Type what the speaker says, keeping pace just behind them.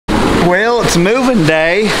Well, it's moving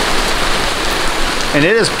day, and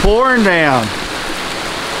it is pouring down.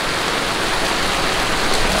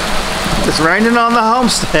 It's raining on the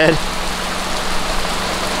homestead.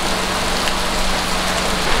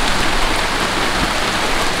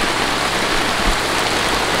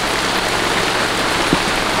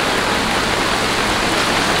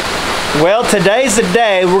 Well, today's the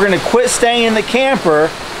day we're going to quit staying in the camper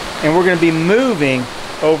and we're going to be moving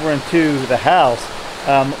over into the house.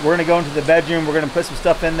 We're going to go into the bedroom. We're going to put some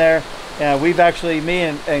stuff in there. We've actually, me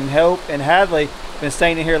and Hope and Hadley, been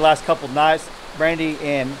staying in here the last couple of nights. Brandy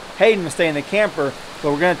and Hayden been staying in the camper,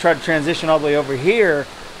 but we're going to try to transition all the way over here,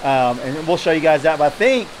 and we'll show you guys that. But I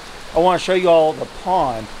think I want to show you all the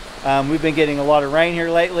pond. We've been getting a lot of rain here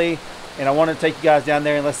lately, and I want to take you guys down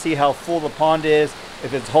there and let's see how full the pond is,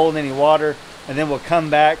 if it's holding any water, and then we'll come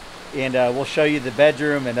back and we'll show you the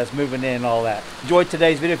bedroom and us moving in and all that. Enjoy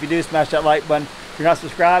today's video. If you do, smash that like button. If you're not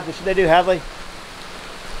subscribed, what should they do, Hadley?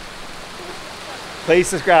 Please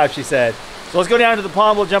subscribe, she said. So let's go down to the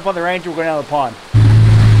pond. We'll jump on the Ranger. We'll go down to the pond.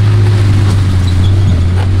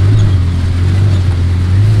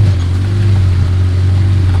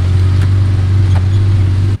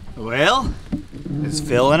 Well, it's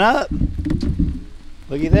filling up.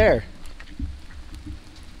 Looky there.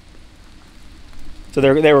 So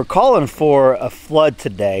they were calling for a flood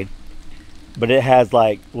today, but it has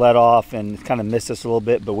like let off and it's kind of missed us a little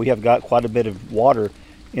bit, but we have got quite a bit of water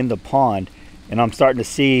in the pond, and I'm starting to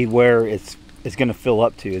see where it's going to fill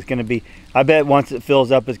up to. It's going to be, I bet once it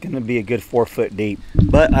fills up, it's going to be a good 4 foot deep,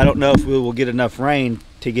 but I don't know if we will get enough rain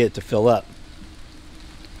to get it to fill up.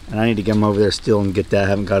 And I need to come over there still and get that. I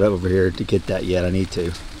haven't got over here to get that yet. I need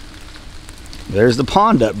to. There's the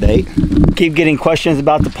pond update. Keep getting questions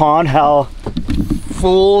about the pond. How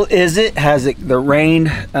full is it? Has the rain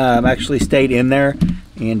actually stayed in there?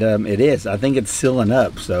 And it is. I think it's sealing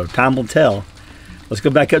up, so time will tell. Let's go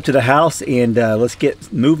back up to the house and let's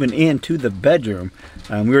get moving into the bedroom.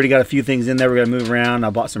 We already got a few things in there we're gonna move around. I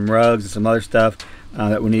bought some rugs and some other stuff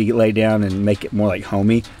that we need to get laid down and make it more like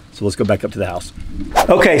homey. So let's go back up to the house.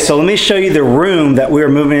 Okay, so let me show you the room that we are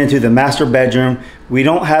moving into, the master bedroom. We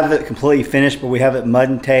don't have it completely finished, but we have it mud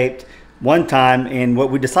and taped one time. And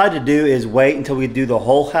what we decided to do is wait until we do the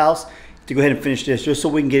whole house to go ahead and finish this, just so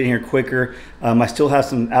we can get in here quicker. I still have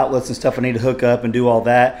some outlets and stuff I need to hook up and do all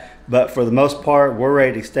that. But for the most part, we're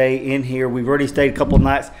ready to stay in here. We've already stayed a couple of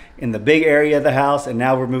nights in the big area of the house, and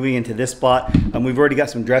now we're moving into this spot. We've already got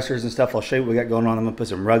some dressers and stuff. I'll show you what we got going on. I'm gonna put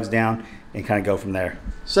some rugs down and kind of go from there.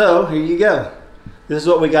 So here you go. This is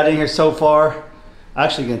what we got in here so far. I'm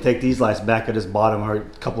actually gonna take these lights back at this bottom, or a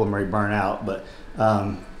couple of them already burned out, but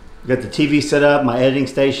we got the TV set up, my editing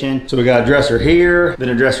station. So we got a dresser here, then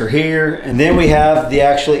a dresser here, and then we have the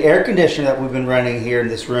actually air conditioner that we've been running here in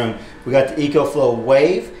this room. We got the Ecoflow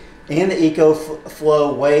Wave and the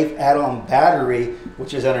Ecoflow Wave add-on battery,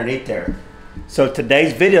 which is underneath there. So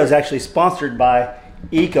today's video is actually sponsored by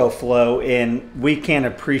Ecoflow, and we can't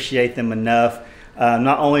appreciate them enough.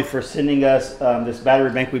 Not only for sending us this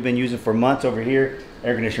battery bank we've been using for months over here.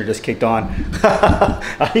 Air conditioner just kicked on.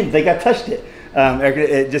 I didn't even think I touched it.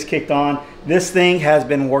 It just kicked on. This thing has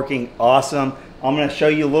been working awesome. I'm going to show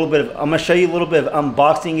you a little bit of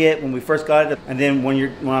unboxing it when we first got it, and then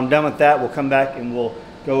when I'm done with that, we'll come back and we'll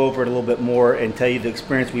go over it a little bit more and tell you the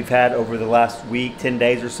experience we've had over the last week, 10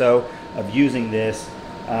 days or so of using this.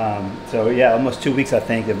 So yeah, almost 2 weeks I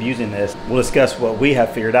think of using this. We'll discuss what we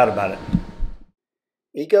have figured out about it.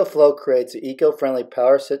 Ecoflow creates eco-friendly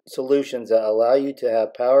power solutions that allow you to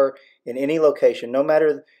have power in any location, no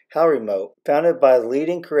matter how remote. Founded by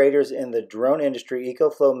leading creators in the drone industry,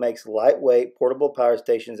 Ecoflow makes lightweight, portable power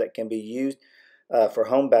stations that can be used for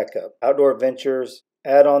home backup, outdoor ventures,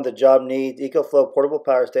 add-on the job needs. Ecoflow portable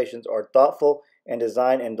power stations are thoughtful and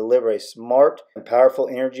design and deliver a smart and powerful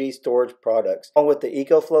energy storage products. Along with the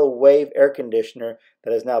Ecoflow Wave air conditioner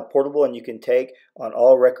that is now portable and you can take on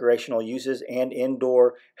all recreational uses and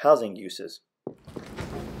indoor housing uses.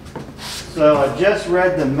 So I just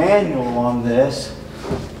read the manual on this,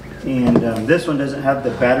 and this one doesn't have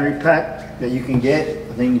the battery pack that you can get.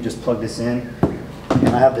 I think you just plug this in, and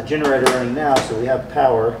I have the generator running now, so we have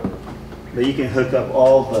power, but you can hook up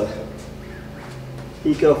all the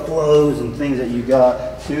Ecoflows and things that you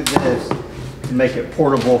got to this to make it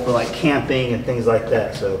portable for like camping and things like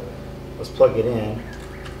that. So let's plug it in.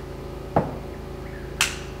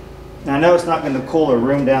 Now I know it's not going to cool the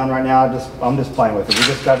room down right now. I'm just playing with it. We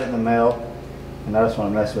just got it in the mail, and I just want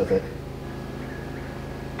to mess with it.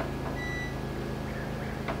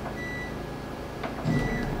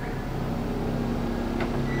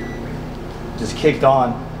 Just kicked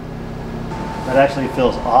on. That actually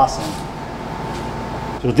feels awesome.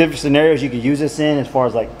 So different scenarios you could use this in as far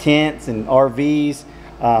as like tents and RVs.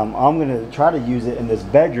 I'm gonna try to use it in this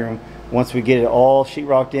bedroom once we get it all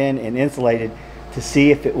sheetrocked in and insulated to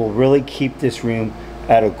see if it will really keep this room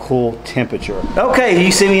at a cool temperature. Okay,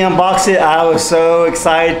 you see me unbox it. I was so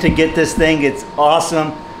excited to get this thing. It's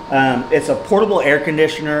awesome. It's a portable air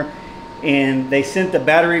conditioner, and they sent the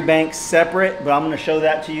battery bank separate, but I'm gonna show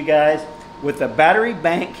that to you guys. With the battery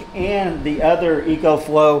bank and the other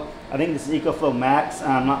Ecoflow, I think this is Ecoflow Max.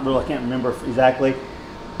 I'm not really, I can't remember exactly.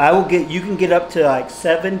 You can get up to like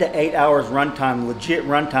 7 to 8 hours runtime, legit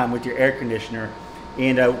runtime with your air conditioner.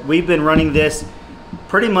 And we've been running this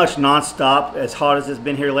pretty much non-stop, as hot as it's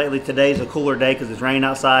been here lately. Today's a cooler day because it's raining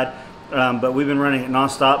outside, but we've been running it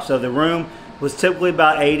non-stop. So the room was typically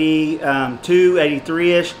about 82,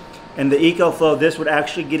 83-ish, and the Ecoflow, this would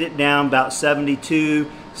actually get it down about 72,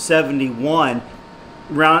 71,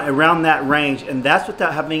 around that range, and that's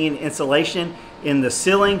without having any insulation in the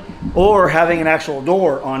ceiling or having an actual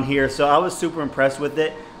door on here. So I was super impressed with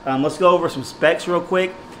it. Let's go over some specs real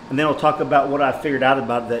quick, and then we'll talk about what I figured out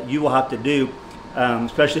about it that you will have to do,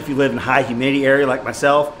 especially if you live in a high humidity area like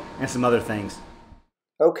myself, and some other things.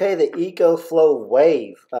 Okay, the Ecoflow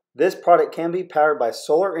Wave. This product can be powered by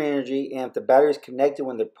solar energy, and if the battery is connected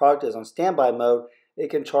when the product is on standby mode, it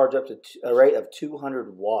can charge up to a rate of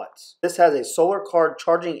 200 watts. This has a solar card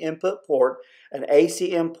charging input port, an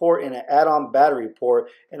AC in port, and an add-on battery port.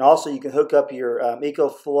 And also you can hook up your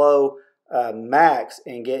Ecoflow Max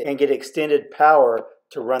and get extended power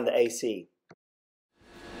to run the AC.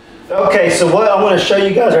 Okay, so what I'm going to show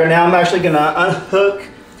you guys right now, I'm actually going to unhook,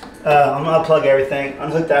 I'm going to unplug everything,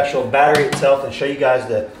 unhook the actual battery itself, and show you guys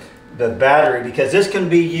the battery, because this can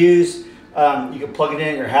be used, you can plug it in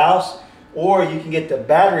at your house, or you can get the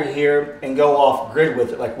battery here and go off grid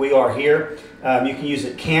with it like we are here. You can use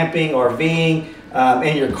it camping, RVing,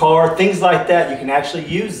 in your car, things like that. You can actually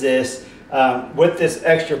use this with this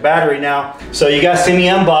extra battery now. So you guys see me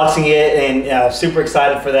unboxing it, and super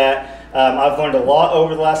excited for that. I've learned a lot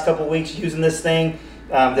over the last couple weeks using this thing.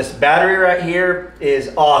 This battery right here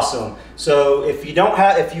is awesome. So if you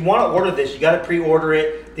want to order this, you got to pre-order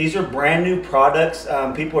it. These are brand new products.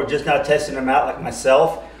 People are just now testing them out, like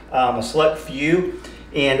myself. A select few,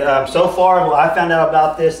 and so far what I found out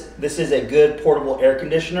about this is a good portable air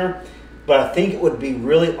conditioner, but I think it would be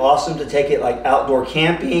really awesome to take it like outdoor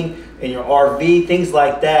camping, in your RV, things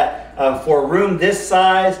like that. For a room this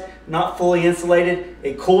size, not fully insulated,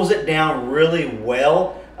 it cools it down really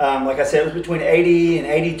well. Like I said, it was between 80 and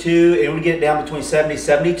 82, and it would get it down between 70 and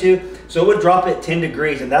 72, so it would drop it 10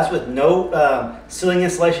 degrees, and that's with no ceiling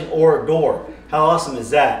insulation or a door. How awesome is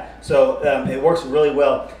that? So it works really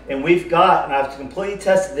well, and I've completely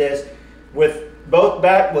tested this with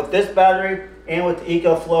with this battery and with the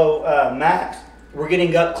Ecoflow Max. We're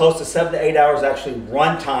getting up close to 7 to 8 hours actually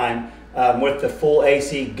run time with the full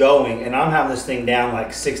AC going, and I'm having this thing down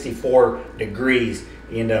like 64 degrees,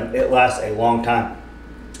 and it lasts a long time.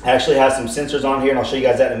 It actually has some sensors on here, and I'll show you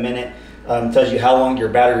guys that in a minute. It tells you how long your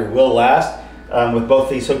battery will last with both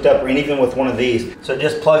these hooked up, and even with one of these. So it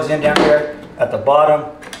just plugs in down here at the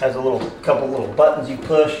bottom. Has a couple little buttons you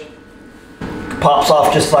push. Pops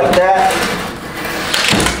off just like that.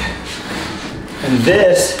 And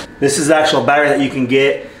this is the actual battery that you can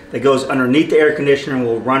get that goes underneath the air conditioner and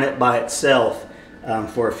will run it by itself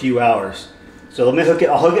for a few hours. So let me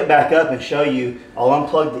I'll hook it back up and show you. I'll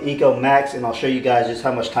unplug the Eco Max and I'll show you guys just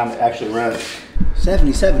how much time it actually runs.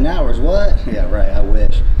 77 hours, what? Yeah, right, I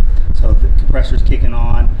wish. So the compressor's kicking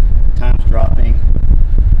on, time's dropping.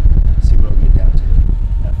 Let's see what it'll get down to.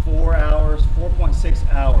 At 4 hours,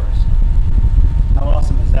 4.6 hours. How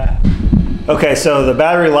awesome is that? Okay, so the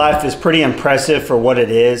battery life is pretty impressive for what it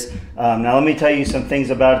is. Now let me tell you some things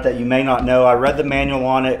about it that you may not know. I read the manual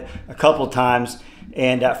on it a couple times,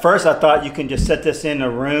 and at first I thought you can just set this in a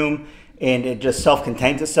room and it just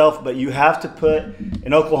self-contains itself, but you have to put,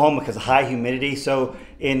 in Oklahoma because of high humidity, so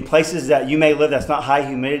in places that you may live that's not high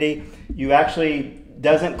humidity, you actually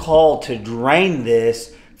doesn't call to drain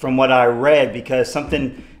this from what I read, because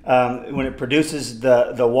something, when it produces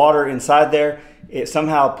the water inside there, it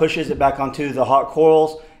somehow pushes it back onto the hot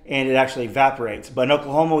coils and it actually evaporates. But in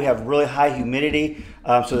Oklahoma, we have really high humidity,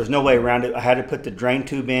 so there's no way around it. I had to put the drain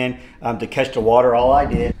tube in to catch the water.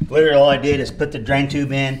 Literally all I did is put the drain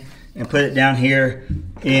tube in and put it down here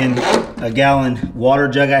in a gallon water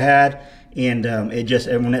jug I had, and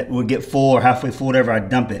when it would get full or halfway full, whatever, I'd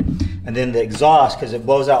dump it. And then the exhaust, because it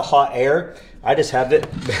blows out hot air, I just have it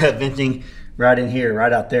venting right in here,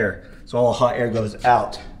 right out there. So all the hot air goes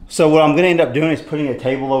out. So what I'm gonna end up doing is putting a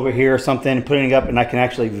table over here or something and putting it up, and I can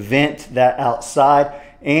actually vent that outside,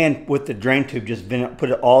 and with the drain tube, just put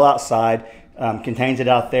it all outside, contains it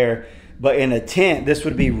out there. But in a tent, this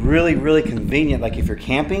would be really, really convenient, like if you're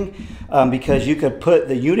camping, because you could put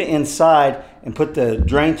the unit inside and put the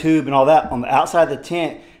drain tube and all that on the outside of the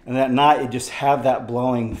tent, and at night you just have that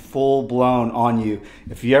blowing full blown on you.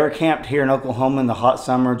 If you ever camped here in Oklahoma in the hot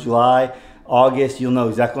summer, July, August, you'll know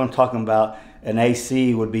exactly what I'm talking about. An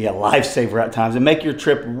AC would be a lifesaver at times and make your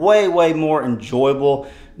trip way, way more enjoyable,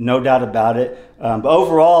 no doubt about it. But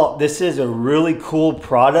overall, this is a really cool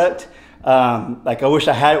product. Like I wish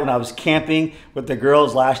I had it when I was camping with the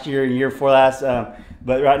girls last year and year before last.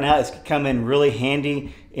 But right now it's come in really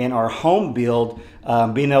handy in our home build,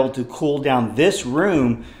 being able to cool down this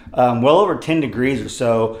room well over 10 degrees or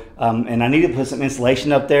so. And I need to put some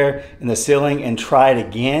insulation up there in the ceiling and try it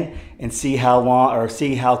again and see how long or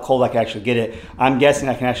see how cold I can actually get it. I'm guessing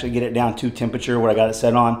I can actually get it down to temperature where I got it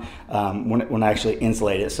set on when I actually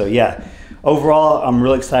insulate it. So yeah, overall, I'm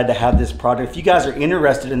really excited to have this product. If you guys are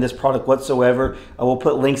interested in this product whatsoever, I will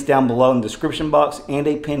put links down below in the description box and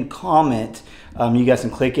a pinned comment. You guys can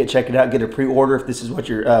click it, check it out, get a pre-order if this is what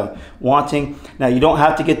you're wanting. Now, you don't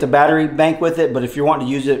have to get the battery bank with it, but if you're wanting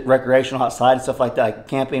to use it recreational outside and stuff like that, like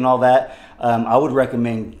camping and all that, I would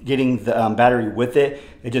recommend getting the battery with it.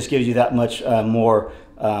 It just gives you that much more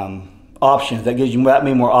options. That gives you that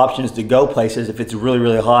many more options to go places. If it's really,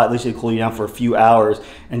 really hot, at least it'll cool you down for a few hours.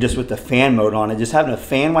 And just with the fan mode on it, just having a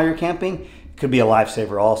fan while you're camping could be a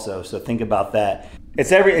lifesaver also. So think about that.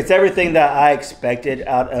 It's everything that I expected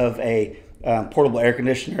out of a portable air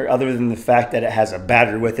conditioner, other than the fact that it has a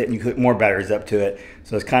battery with it and you can put more batteries up to it.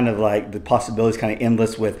 So it's kind of like the possibilities kind of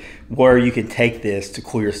endless with where you can take this to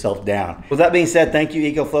cool yourself down. With that being said, thank you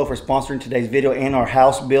Ecoflow for sponsoring today's video and our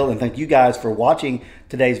house build, and thank you guys for watching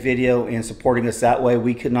today's video and supporting us that way.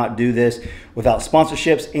 We could not do this without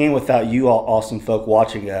sponsorships and without you all awesome folk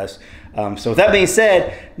watching us. So with that being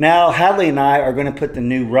said, now Hadley and I are going to put the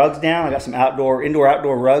new rugs down. I got some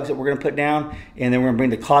indoor-outdoor rugs that we're going to put down, and then we're going to bring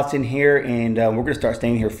the cots in here, and we're going to start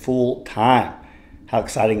staying here full time. How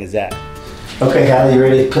exciting is that? Okay, Hadley, you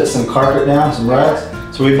ready to put some carpet down, some rugs?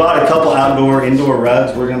 So we bought a couple indoor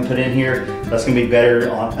rugs we're going to put in here. That's going to be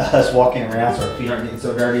better on us walking around so our feet aren't getting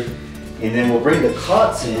so dirty. And then we'll bring the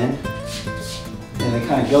cots in, and then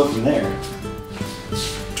kind of go from there.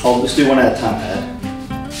 Oh, let's do one at a time, Dad.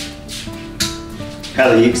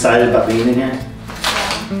 Karla, are you excited about being in here?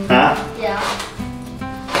 Yeah. Huh? Yeah.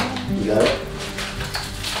 You got it?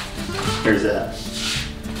 Here's that.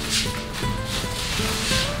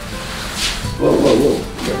 Whoa, whoa, whoa.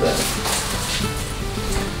 Grab that.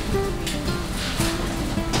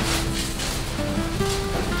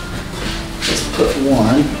 Let's put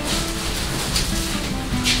one.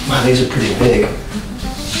 Wow, these are pretty big.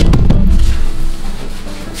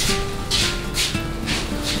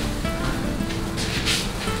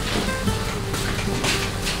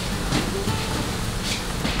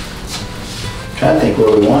 Trying to think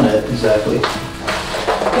where we want it exactly.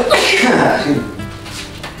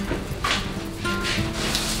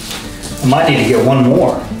 I might need to get one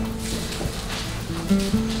more.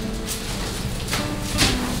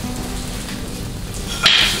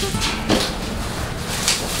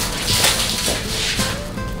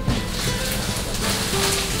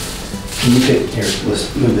 Can you pick, here,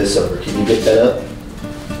 let's move this over. Can you pick that up?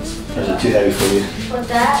 Or is it too heavy for you? With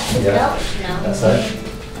that? Yeah. No. That side?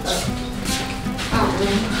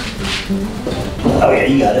 Oh yeah,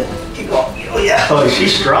 you got it. Keep going. Oh yeah. Oh,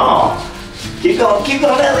 she's strong. Keep going,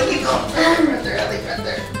 Hadley, keep going. Right there, Hadley, right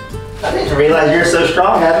there. I didn't realize you're so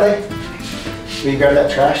strong, Hadley. Will you grab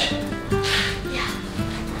that trash? Yeah.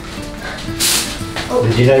 Oh,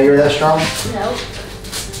 did you know you were that strong? No.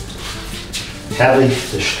 Hadley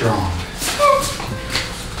is strong.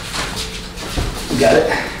 You got it?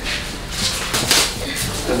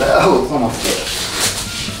 Oh, it's on my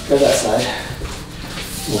foot. Go that side.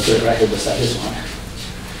 We'll put it right here beside this one.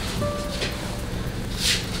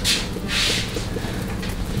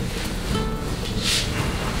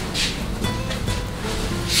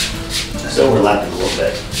 It's overlapping a little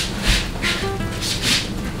bit.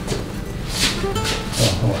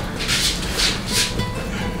 Oh,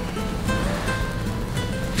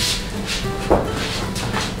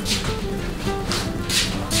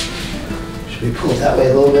 should we pull it that way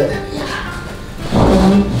a little bit?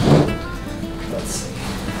 Let's see.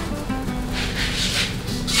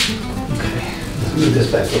 Okay, let's move this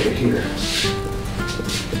back over here.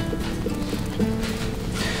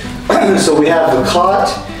 So we have the cot.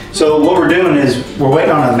 So what we're doing is we're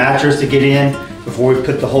waiting on a mattress to get in before we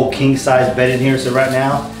put the whole king size bed in here. So right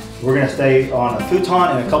now we're gonna stay on a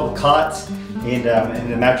futon and a couple cots, and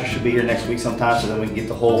the mattress should be here next week sometime, so then we can get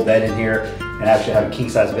the whole bed in here and actually have a king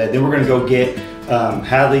size bed. Then we're gonna go get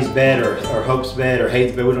Hadley's bed or Hope's bed or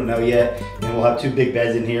Hayes' bed, we don't know yet. And we'll have 2 big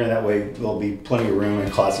beds in here, and that way there'll be plenty of room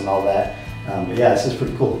and closet and all that. But yeah, this is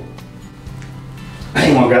pretty cool.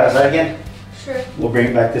 You want to go outside again? Sure. We'll bring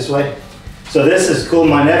it back this way. So this is cool.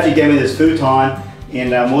 My nephew gave me this futon,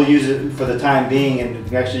 and we'll use it for the time being, and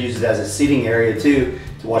we actually use it as a seating area too,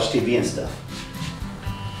 to watch TV and stuff.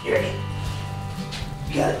 You ready?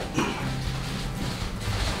 You got it.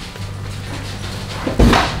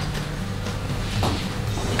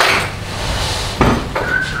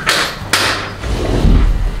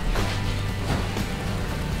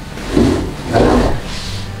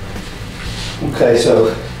 Okay,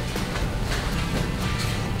 so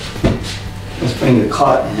let's bring the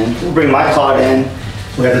cot in. We'll bring my cot in.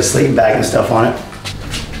 We got the sleeping bag and stuff on it.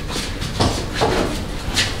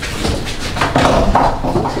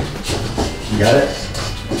 You got it?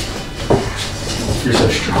 You're so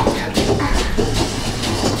strong.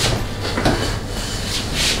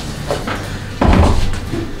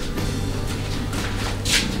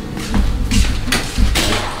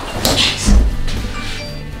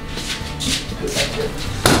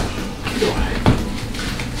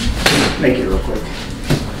 Make it real quick.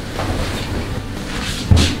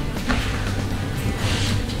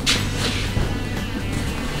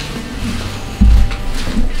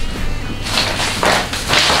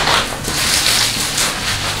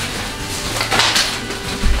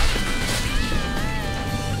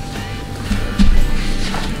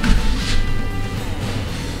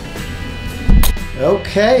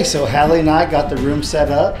 Okay, so Hadley and I got the room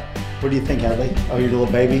set up. What do you think, Hadley? Oh, your little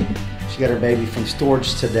baby? She got her baby from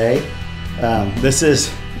storage today. This is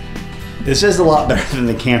a lot better than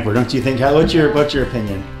the camper, don't you think? What's your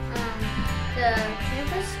opinion? The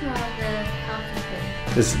camper's small, the house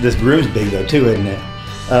is big. This room's big though too, isn't it?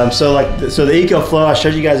 So the Ecoflow, I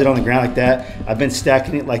showed you guys it on the ground like that. I've been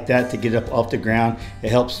stacking it like that to get it up off the ground. It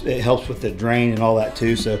helps with the drain and all that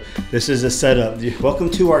too. So this is a setup. Welcome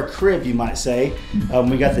to our crib, you might say.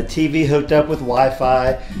 We got the TV hooked up with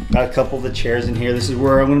Wi-Fi. Got a couple of the chairs in here. This is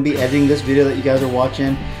where I'm going to be editing this video that you guys are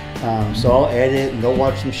watching. So I'll edit and go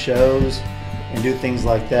watch some shows and do things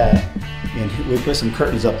like that. And we put some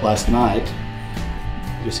curtains up last night.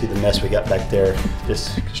 You see the mess we got back there,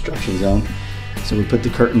 this construction zone. So we put the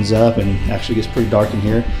curtains up, and it actually gets pretty dark in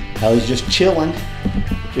here. Hallie's just chilling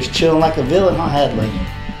like a villain, huh, Hadley?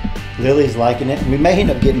 Lily's liking it. We may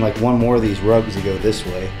end up getting like one more of these rugs to go this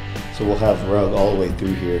way. So we'll have the rug all the way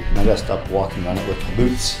through here. And I gotta stop walking on it with my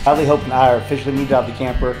boots. Hadley, Hope, and I are officially moved out of the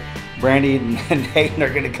camper. Brandy and Hayden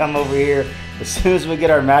are gonna come over here as soon as we get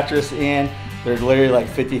our mattress in. They're literally like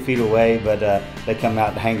 50 feet away, but they come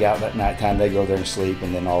out to hang out at nighttime. They go there and sleep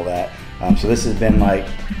and then all that. So this has been like,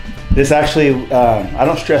 this actually, I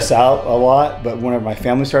don't stress out a lot, but whenever my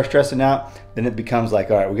family starts stressing out, then it becomes like,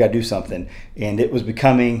 all right, we gotta do something. And it was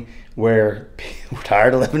becoming where we're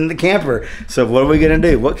tired of living in the camper. So what are we gonna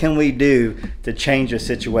do? What can we do to change the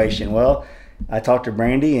situation? Well, I talked to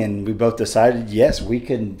Brandy and we both decided, yes, we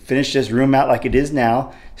can finish this room out like it is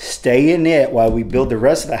now, stay in it while we build the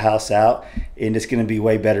rest of the house out, and it's gonna be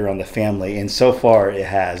way better on the family. And so far it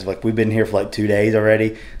has. Like, we've been here for like 2 days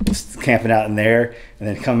already, camping out in there,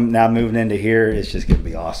 and then now moving into here, it's just gonna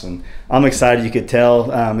be awesome. I'm excited, you could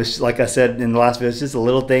tell. It's like I said in the last video, it's just the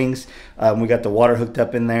little things. We got the water hooked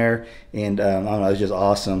up in there, and I don't know, it's just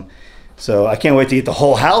awesome. So I can't wait to get the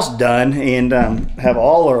whole house done and have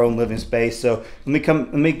all our own living space. So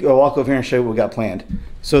let me go walk over here and show you what we got planned.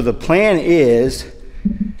 So the plan is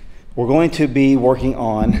we're going to be working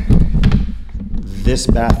on this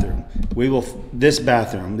bathroom.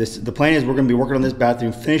 The plan is we're going to be working on this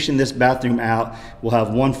bathroom, finishing this bathroom out. We'll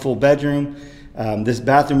have one full bedroom, this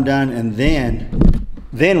bathroom done, and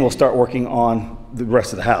then we'll start working on the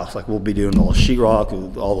rest of the house. Like, we'll be doing all the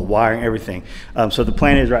sheetrock, all the wiring, everything. So the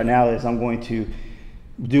plan is right now is I'm going to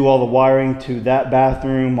do all the wiring to that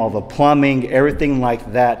bathroom, all the plumbing, everything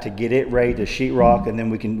like that to get it ready to sheetrock, and then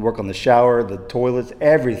we can work on the shower, the toilets,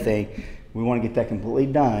 everything. We want to get that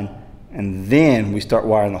completely done, and then we start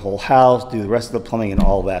wiring the whole house, do the rest of the plumbing and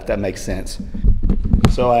all that, if that makes sense.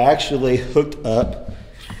 So I actually hooked up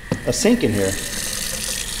a sink in here.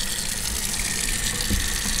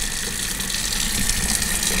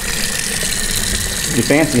 Pretty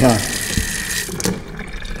fancy, huh?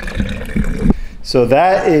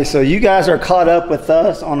 So you guys are caught up with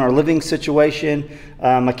us on our living situation.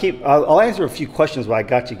 I'll answer a few questions while I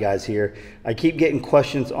got you guys here. I keep getting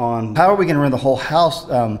questions on how are we going to run the whole house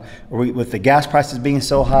with the gas prices being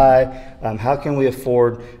so high. How can we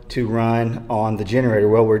afford to run on the generator?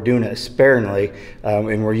 Well, we're doing it sparingly,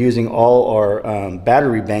 and we're using all our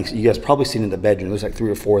battery banks that you guys probably seen in the bedroom. There's like 3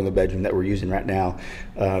 or 4 in the bedroom that we're using right now.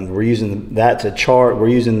 We're using that to charge. We're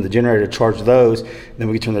using the generator to charge those. Then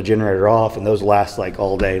we can turn the generator off, and those last like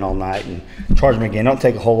all day and all night, and charge them again. Don't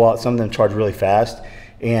take a whole lot. Some of them charge really fast.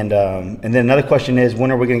 And then another question is,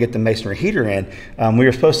 when are we going to get the masonry heater in? We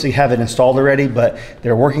were supposed to have it installed already, but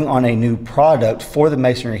they're working on a new product for the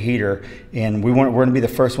masonry heater, and we're going to be the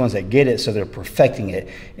first ones that get it, so they're perfecting it.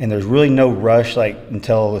 And there's really no rush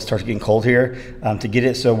until it starts getting cold here to get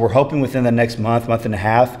it. So we're hoping within the next month and a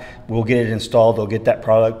half, we'll get it installed. They'll get that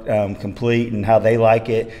product complete and how they like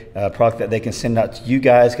it, a product that they can send out to you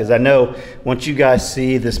guys. Because I know once you guys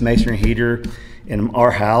see this masonry heater in our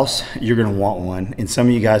house, you're going to want one. And some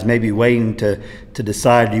of you guys may be waiting to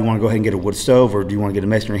decide, do you want to go ahead and get a wood stove, or do you want to get a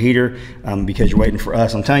masonry heater because you're waiting for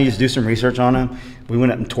us. I'm telling you, just do some research on them. We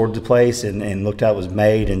went up and toured the place and looked how it was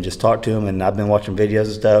made and just talked to them, and I've been watching videos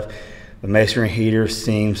and stuff. The masonry heater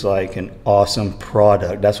seems like an awesome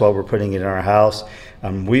product. That's why we're putting it in our house.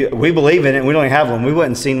 We believe in it. We don't even have one. We went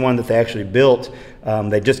and seen one that they actually built.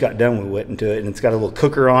 They just got done. We went into it, and it's got a little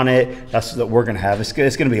cooker on it. That's what we're going to have. It's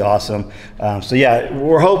going to be awesome. So yeah,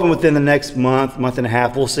 we're hoping within the next month and a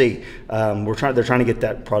half, we'll see. They're trying to get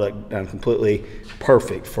that product completely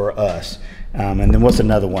perfect for us. And then what's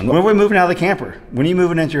another one? When are we moving out of the camper? When are you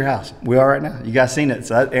moving into your house? We are right now. You guys seen it,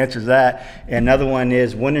 so that answers that. And another one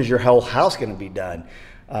is, when is your whole house going to be done?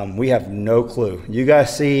 We have no clue. You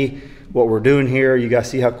guys see what we're doing here. You guys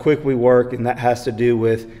see how quick we work, and that has to do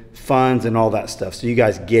with funds and all that stuff. So you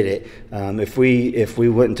guys get it. If we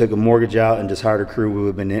went and took a mortgage out and just hired a crew, we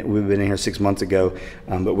would have been in here 6 months ago.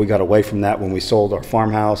 But we got away from that when we sold our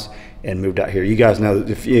farmhouse and moved out here. You guys know,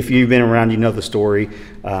 if you've been around, you know the story.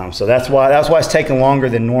 So that's why it's taking longer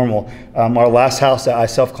than normal. Our last house that I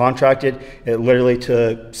self-contracted, it literally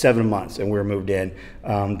took 7 months, and we were moved in.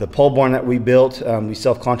 The pole barn that we built, we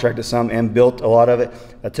self-contracted some and built a lot of it.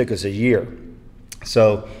 That took us a year.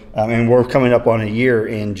 So, and we're coming up on a year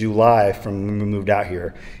in July from when we moved out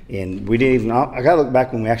here. And we didn't even, I gotta look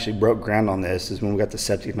back when we actually broke ground on this, is when we got the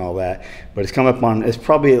septic and all that. But it's come up on, it's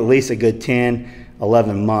probably at least a good 10,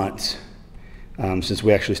 11 months since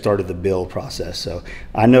we actually started the build process. So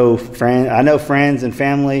I know friends and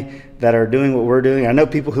family that are doing what we're doing. I know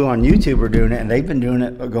people who on YouTube are doing it, and they've been doing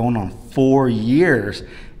it going on 4 years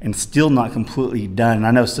and still not completely done. And I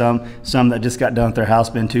know some that just got done with their house,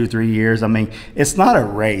 been 2 or 3 years. I mean, it's not a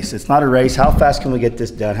race. It's not a race. How fast can we get this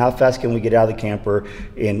done? How fast can we get out of the camper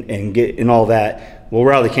and get in all that? Well,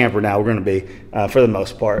 we're out of the camper now. We're going to be, for the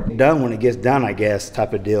most part, done when it gets done, I guess,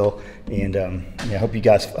 type of deal. And yeah, I hope you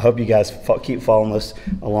guys keep following us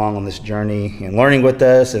along on this journey and learning with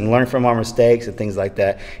us and learning from our mistakes and things like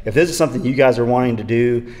that. If this is something you guys are wanting to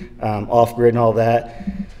do, off-grid and all that,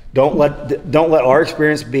 don't let our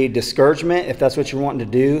experience be discouragement if that's what you're wanting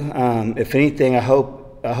to do. If anything, I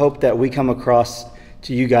hope that we come across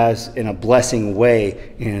to you guys in a blessing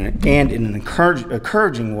way and in an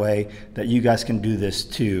encouraging way that you guys can do this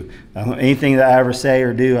too. Anything that I ever say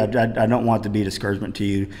or do, I don't want it to be a discouragement to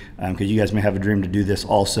you, because you guys may have a dream to do this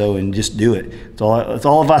also, and just do it. It's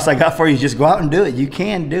all advice I got for you. Just go out and do it. You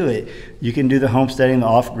can do it. You can do the homesteading, the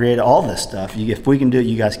off-grid, all this stuff. If we can do it,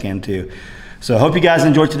 you guys can too. So I hope you guys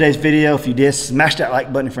enjoyed today's video. If you did, smash that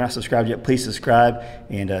like button. If you're not subscribed yet, please subscribe,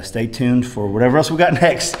 and stay tuned for whatever else we got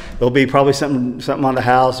next. There'll be probably something on the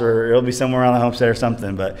house, or it'll be somewhere around the homestead or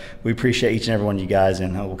something, but we appreciate each and every one of you guys,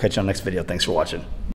 and we'll catch you on the next video. Thanks for watching.